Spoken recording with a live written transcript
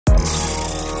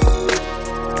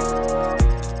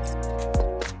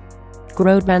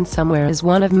Grod ransomware is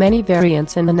one of many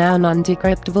variants in the now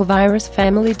non-decryptable virus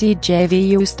family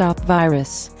DJVU stop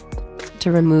virus.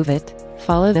 To remove it,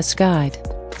 follow this guide.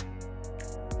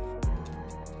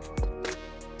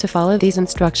 To follow these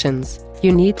instructions,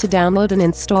 you need to download and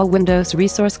install Windows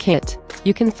Resource Kit.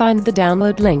 You can find the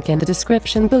download link in the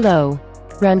description below.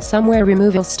 Ransomware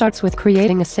removal starts with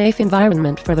creating a safe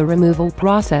environment for the removal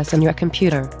process on your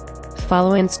computer.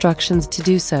 Follow instructions to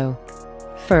do so.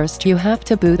 First, you have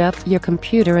to boot up your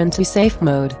computer into safe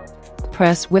mode.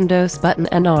 Press Windows button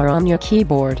and R on your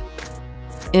keyboard.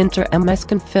 Enter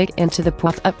msconfig into the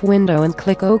pop-up window and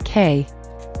click OK.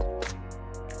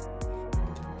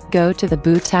 Go to the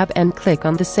Boot tab and click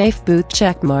on the Safe Boot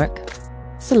checkmark.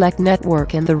 Select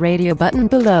Network in the radio button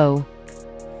below.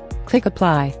 Click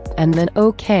Apply, and then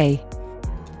OK.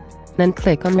 Then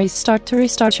click on Restart to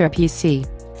restart your PC.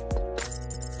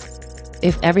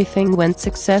 If everything went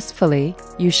successfully,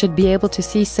 you should be able to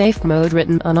see Safe Mode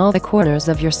written on all the corners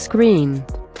of your screen.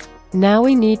 Now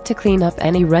we need to clean up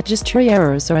any registry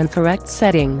errors or incorrect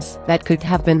settings that could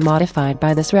have been modified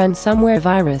by this ransomware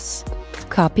virus.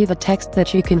 Copy the text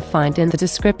that you can find in the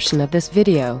description of this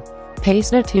video.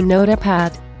 Paste it to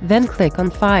Notepad, then click on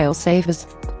File Save As.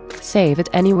 Save it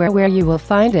anywhere where you will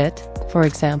find it, for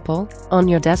example, on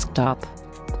your desktop.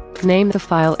 Name the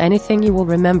file anything you will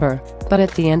remember, but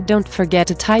at the end don't forget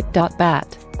to type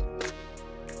 .bat.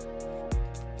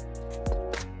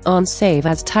 On Save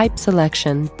As type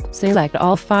selection, select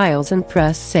all files and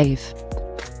press Save.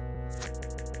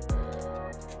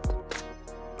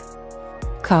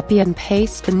 Copy and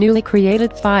paste the newly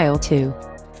created file to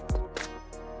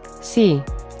C.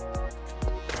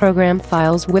 Program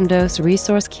Files Windows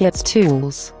Resource Kits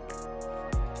Tools.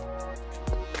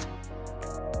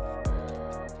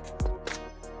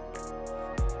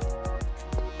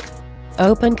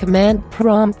 Open Command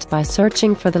Prompt by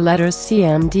searching for the letters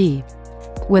CMD.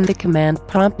 When the command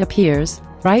prompt appears,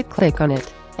 right-click on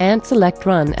it, and select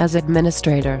Run as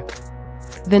Administrator.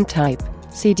 Then type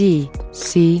cd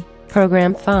C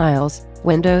Program Files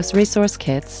Windows Resource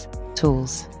Kits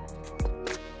Tools.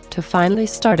 To finally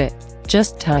start it,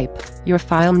 just type your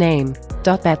file name,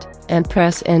 .bat, and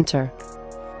press Enter.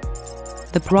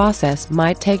 The process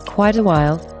might take quite a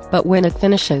while, but when it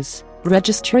finishes,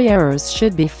 registry errors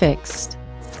should be fixed.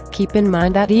 Keep in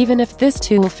mind that even if this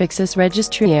tool fixes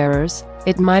registry errors,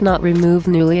 it might not remove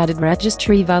newly added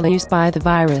registry values by the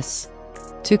virus.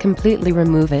 To completely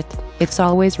remove it, it's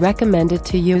always recommended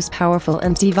to use powerful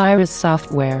antivirus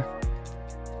software.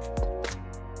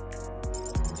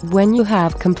 When you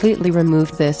have completely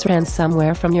removed this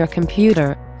ransomware from your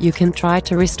computer, you can try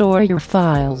to restore your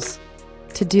files.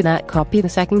 To do that, copy the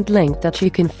second link that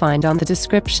you can find on the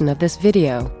description of this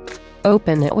video.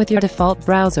 Open it with your default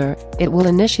browser. It will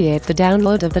initiate the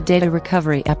download of the data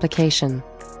recovery application.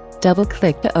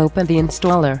 Double-click to open the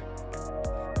installer.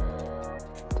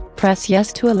 Press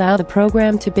Yes to allow the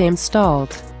program to be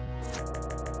installed.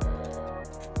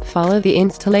 Follow the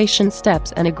installation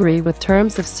steps and agree with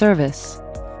terms of service.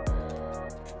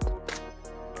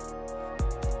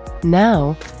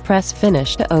 Now, press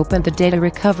Finish to open the data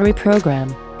recovery program.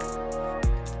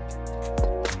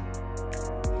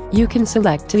 You can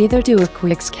select to either do a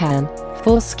quick scan,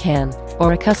 full scan,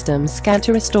 or a custom scan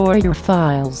to restore your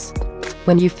files.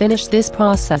 When you finish this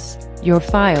process, your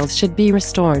files should be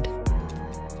restored.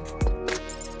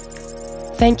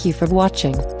 Thank you for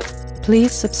watching.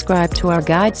 Please subscribe to our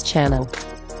guides channel.